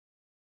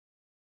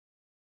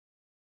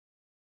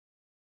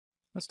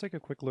Let's take a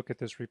quick look at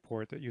this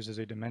report that uses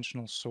a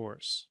dimensional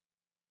source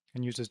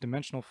and uses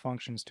dimensional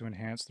functions to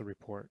enhance the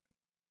report.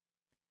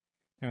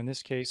 Now in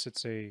this case,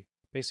 it's a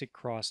basic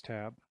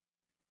crosstab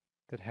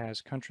that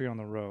has country on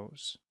the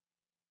rows.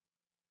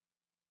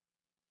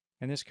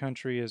 And this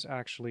country is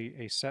actually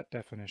a set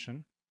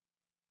definition.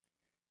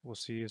 We'll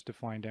see is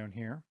defined down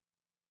here.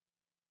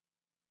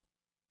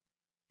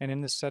 And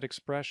in this set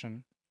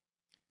expression,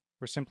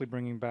 we're simply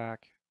bringing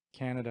back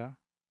Canada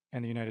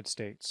and the United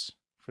States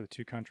for the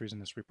two countries in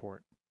this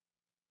report.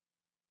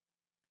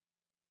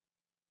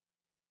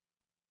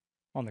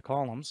 On the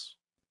columns,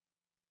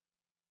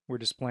 we're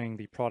displaying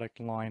the product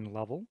line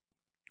level,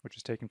 which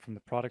is taken from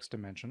the products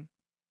dimension.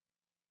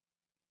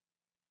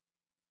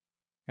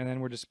 And then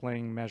we're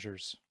displaying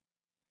measures.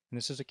 And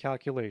this is a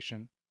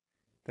calculation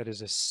that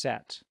is a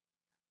set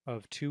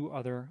of two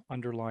other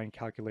underlying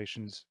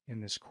calculations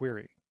in this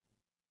query: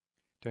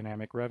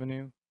 dynamic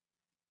revenue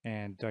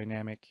and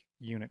dynamic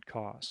unit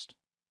cost.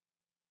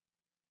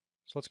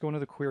 So let's go into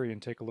the query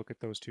and take a look at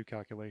those two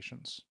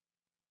calculations.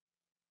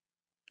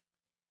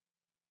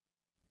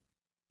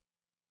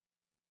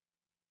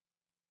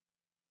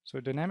 So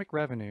dynamic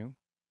revenue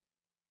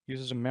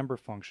uses a member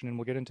function, and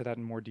we'll get into that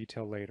in more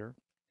detail later.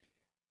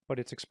 But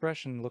its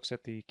expression looks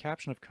at the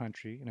caption of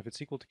country, and if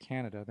it's equal to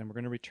Canada, then we're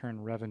going to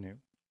return revenue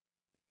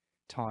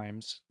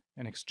times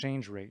an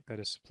exchange rate that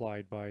is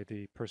supplied by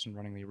the person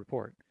running the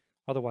report.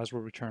 Otherwise,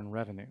 we'll return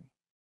revenue.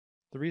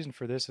 The reason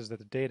for this is that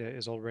the data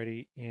is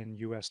already in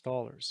US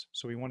dollars,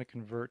 so we want to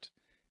convert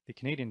the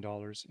Canadian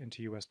dollars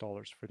into US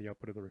dollars for the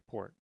output of the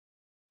report.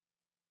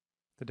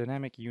 The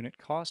dynamic unit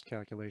cost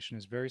calculation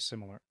is very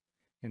similar.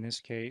 In this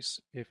case,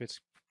 if it's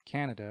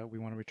Canada, we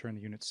want to return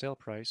the unit sale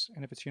price,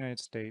 and if it's United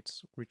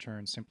States,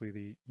 return simply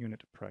the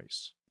unit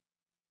price.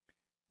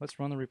 Let's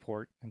run the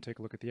report and take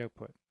a look at the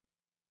output.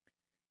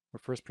 We're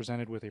first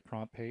presented with a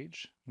prompt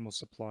page, and we'll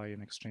supply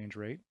an exchange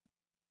rate.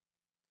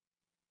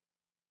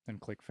 Then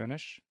click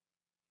Finish.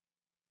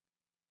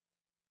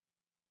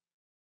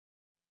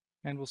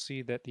 And we'll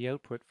see that the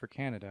output for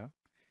Canada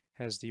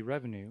has the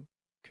revenue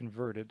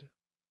converted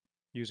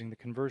using the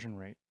conversion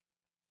rate.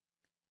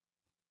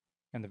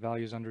 And the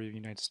values under the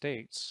United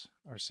States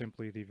are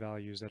simply the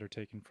values that are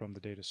taken from the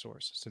data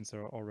source, since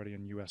they're already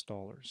in US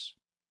dollars.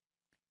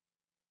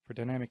 For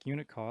dynamic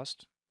unit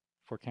cost,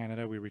 for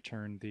Canada, we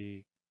return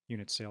the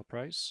unit sale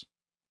price.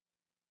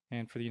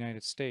 And for the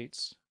United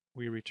States,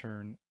 we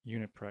return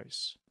unit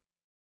price.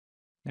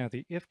 Now,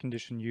 the if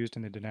condition used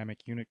in the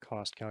dynamic unit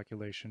cost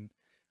calculation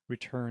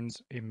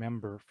returns a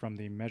member from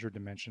the measure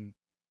dimension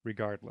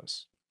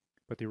regardless.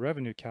 But the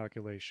revenue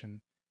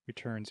calculation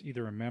returns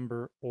either a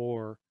member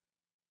or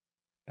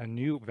a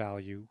new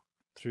value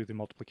through the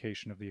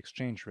multiplication of the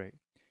exchange rate.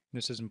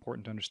 This is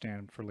important to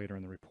understand for later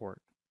in the report.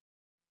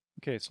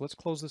 Okay, so let's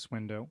close this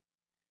window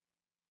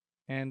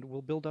and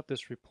we'll build up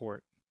this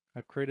report.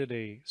 I've created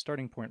a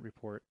starting point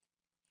report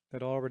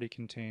that already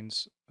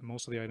contains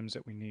most of the items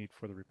that we need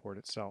for the report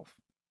itself.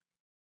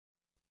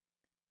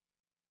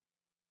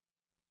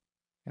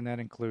 And that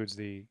includes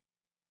the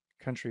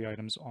country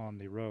items on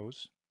the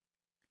rows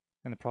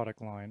and the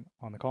product line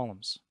on the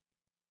columns.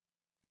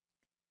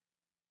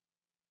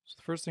 So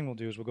the first thing we'll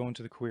do is we'll go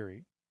into the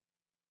query,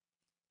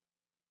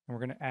 and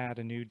we're going to add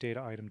a new data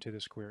item to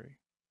this query.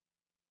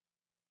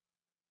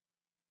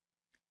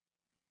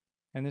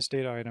 And this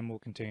data item will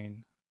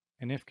contain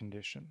an if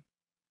condition.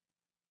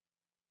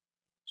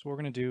 So what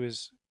we're going to do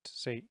is to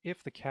say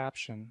if the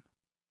caption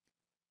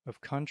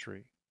of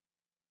country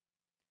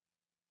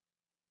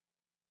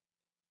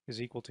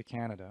is equal to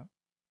Canada,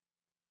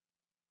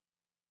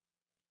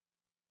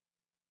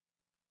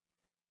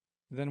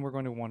 then we're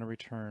going to want to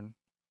return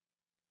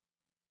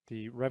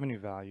the revenue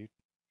value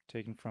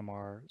taken from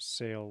our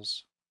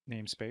sales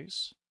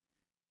namespace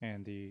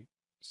and the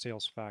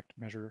sales fact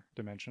measure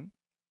dimension,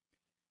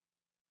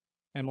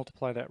 and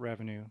multiply that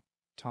revenue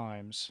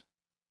times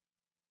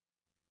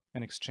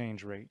an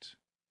exchange rate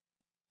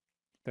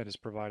that is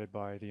provided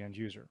by the end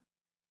user.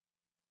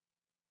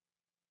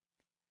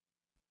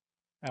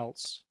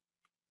 Else,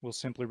 we'll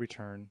simply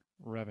return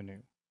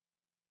revenue.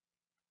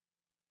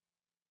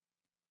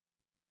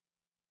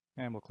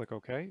 And we'll click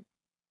OK.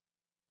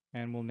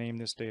 And we'll name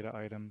this data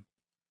item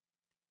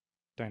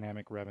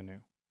dynamic revenue.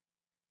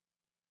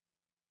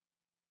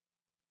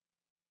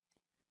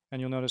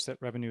 And you'll notice that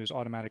revenue is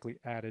automatically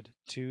added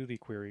to the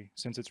query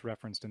since it's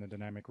referenced in the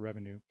dynamic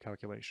revenue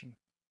calculation.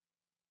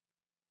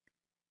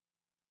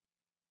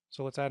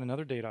 So let's add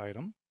another data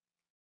item.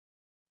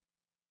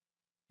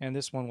 And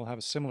this one will have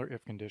a similar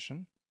if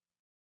condition.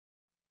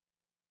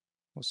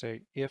 We'll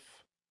say if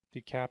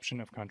the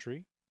caption of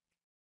country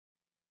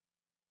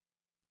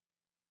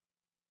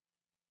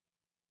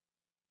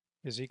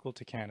is equal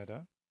to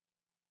Canada,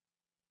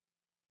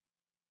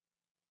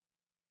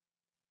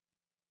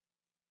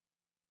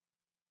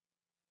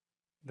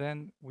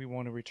 then we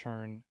want to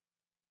return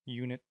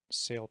unit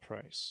sale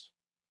price.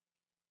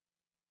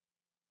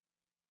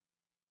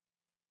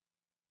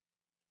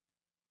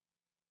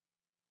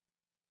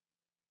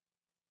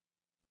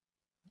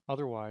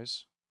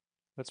 Otherwise,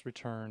 let's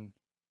return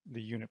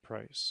the unit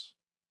price.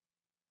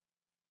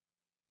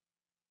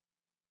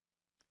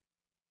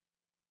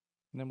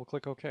 And then we'll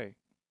click OK.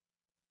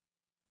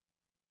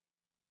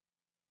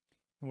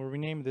 And we'll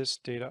rename this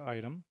data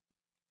item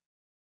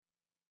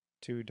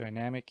to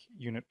dynamic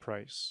unit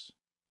price.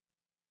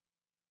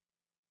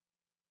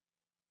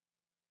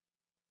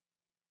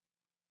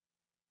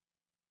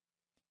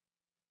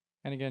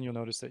 And again, you'll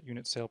notice that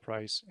unit sale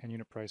price and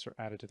unit price are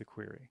added to the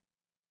query.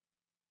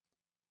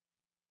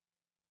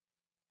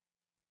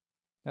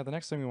 Now the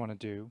next thing we want to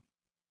do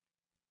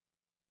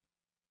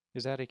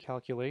is add a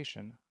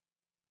calculation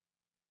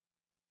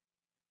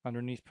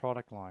underneath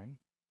product line,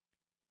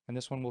 and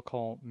this one we'll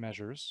call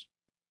measures.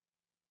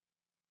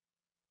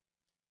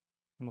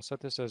 And we'll set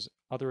this as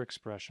other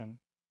expression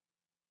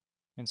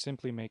and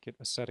simply make it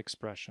a set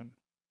expression.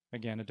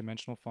 Again, a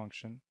dimensional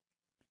function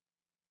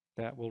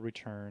that will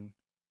return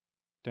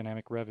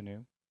dynamic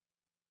revenue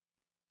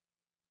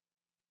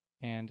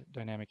and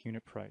dynamic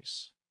unit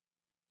price.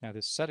 Now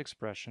this set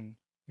expression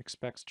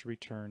expects to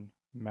return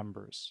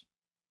members,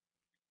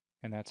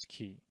 and that's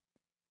key.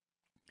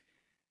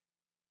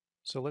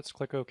 So let's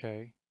click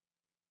OK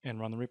and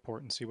run the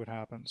report and see what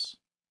happens.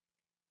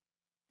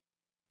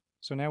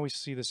 So now we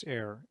see this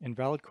error,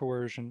 invalid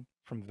coercion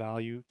from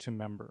value to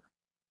member.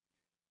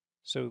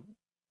 So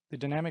the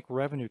dynamic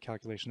revenue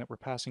calculation that we're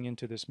passing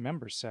into this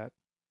member set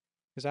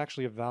is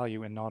actually a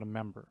value and not a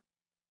member.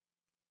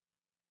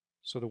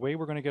 So the way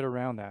we're going to get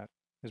around that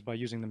is by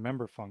using the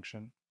member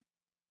function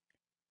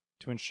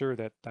to ensure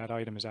that that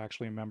item is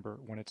actually a member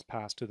when it's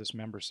passed to this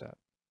member set.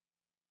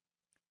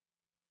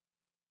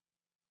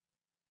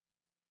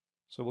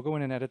 So we'll go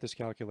in and edit this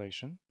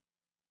calculation.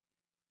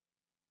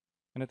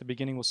 And at the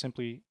beginning, we'll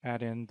simply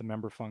add in the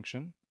member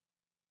function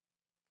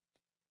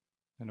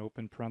and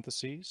open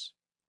parentheses.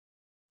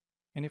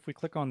 And if we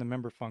click on the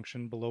member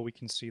function, below we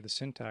can see the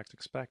syntax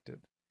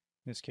expected.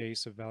 In this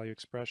case, a value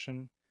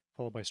expression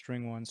followed by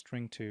string 1,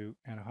 string 2,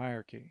 and a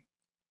hierarchy.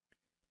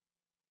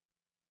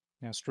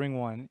 Now, string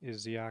 1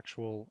 is the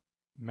actual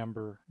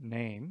member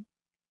name.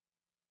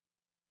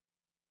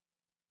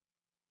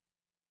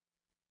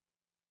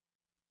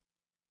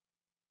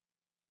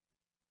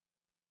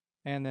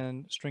 And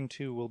then string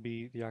 2 will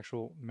be the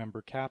actual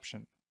member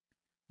caption.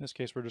 In this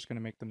case, we're just going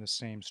to make them the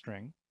same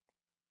string,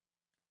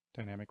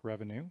 dynamic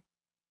revenue. And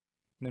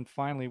then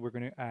finally, we're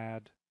going to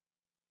add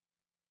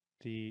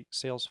the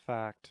sales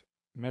fact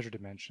measure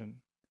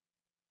dimension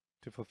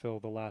to fulfill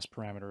the last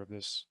parameter of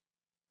this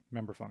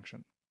member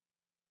function.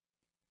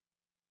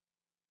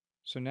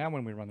 So now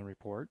when we run the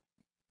report,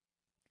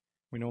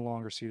 we no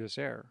longer see this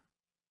error.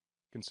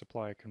 We can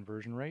supply a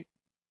conversion rate,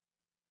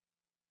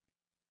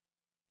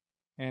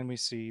 and we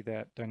see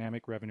that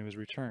dynamic revenue is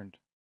returned.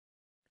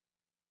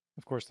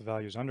 Of course, the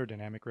values under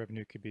dynamic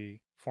revenue could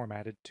be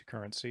formatted to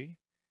currency.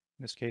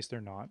 In this case,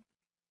 they're not.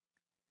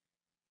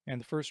 And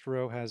the first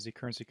row has the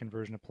currency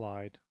conversion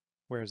applied,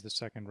 whereas the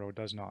second row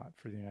does not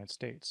for the United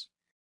States.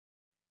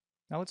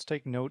 Now let's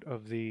take note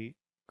of the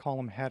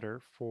column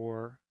header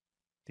for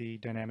the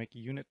dynamic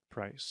unit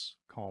price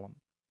column.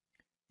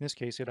 In this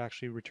case, it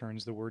actually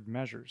returns the word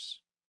measures.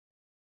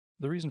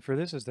 The reason for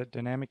this is that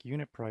dynamic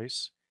unit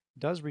price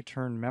does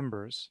return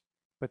members,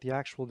 but the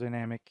actual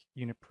dynamic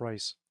unit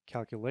price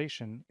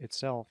calculation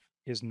itself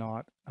is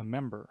not a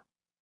member.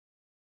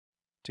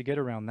 To get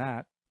around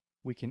that,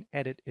 we can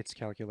edit its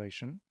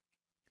calculation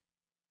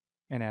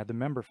and add the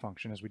member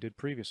function as we did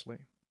previously.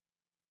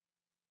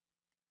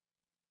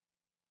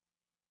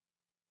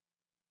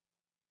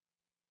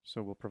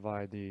 So we'll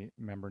provide the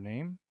member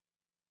name,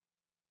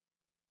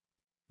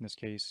 in this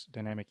case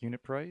dynamic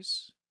unit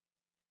price,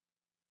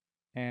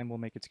 and we'll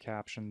make its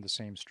caption the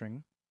same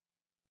string,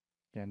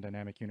 again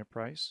dynamic unit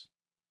price,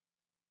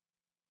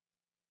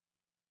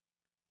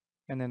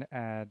 and then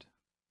add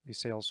the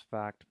sales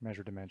fact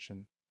measure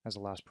dimension as the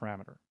last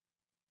parameter.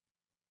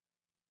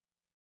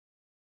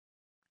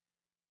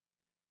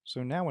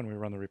 So now when we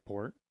run the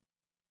report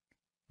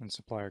and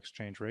supplier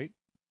exchange rate,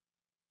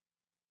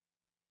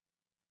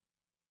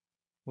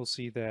 we'll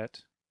see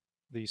that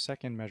the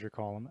second measure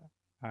column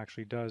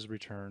actually does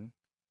return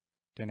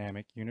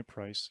dynamic unit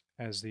price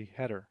as the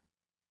header.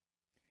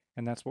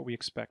 And that's what we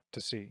expect to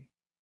see.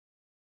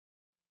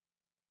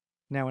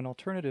 Now, an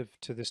alternative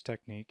to this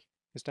technique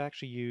is to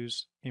actually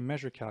use a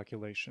measure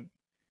calculation,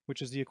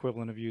 which is the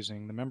equivalent of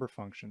using the member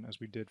function as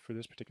we did for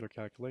this particular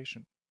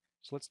calculation.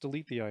 So let's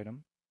delete the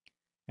item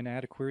and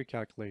add a query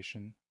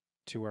calculation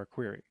to our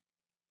query.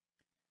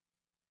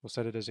 We'll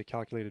set it as a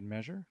calculated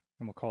measure,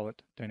 and we'll call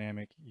it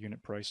dynamic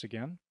unit price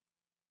again.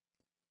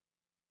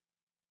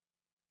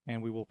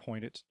 And we will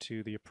point it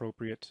to the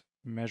appropriate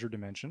measure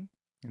dimension,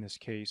 in this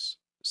case,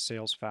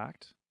 sales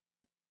fact.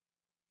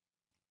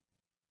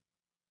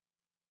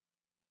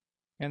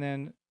 And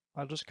then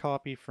I'll just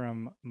copy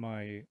from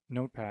my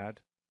notepad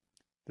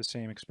the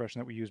same expression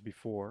that we used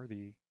before,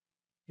 the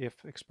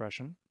if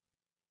expression,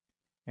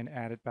 and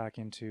add it back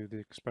into the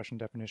expression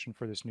definition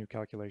for this new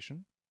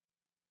calculation,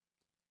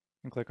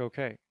 and click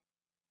OK.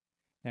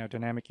 Now,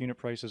 dynamic unit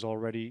price is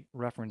already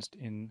referenced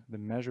in the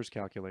measures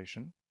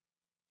calculation,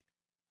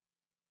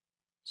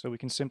 so we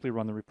can simply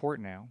run the report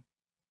now.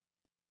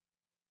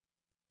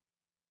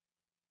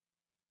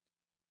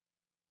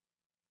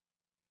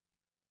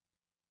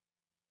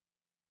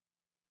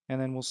 and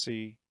then we'll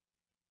see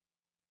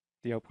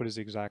the output is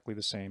exactly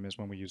the same as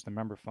when we use the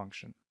member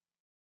function.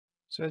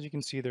 So as you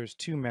can see, there's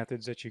two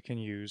methods that you can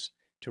use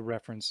to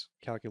reference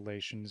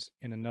calculations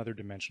in another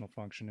dimensional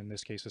function, in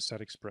this case a set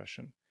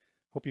expression.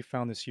 Hope you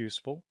found this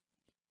useful,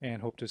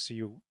 and hope to see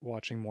you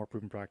watching more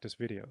proof and practice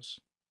videos.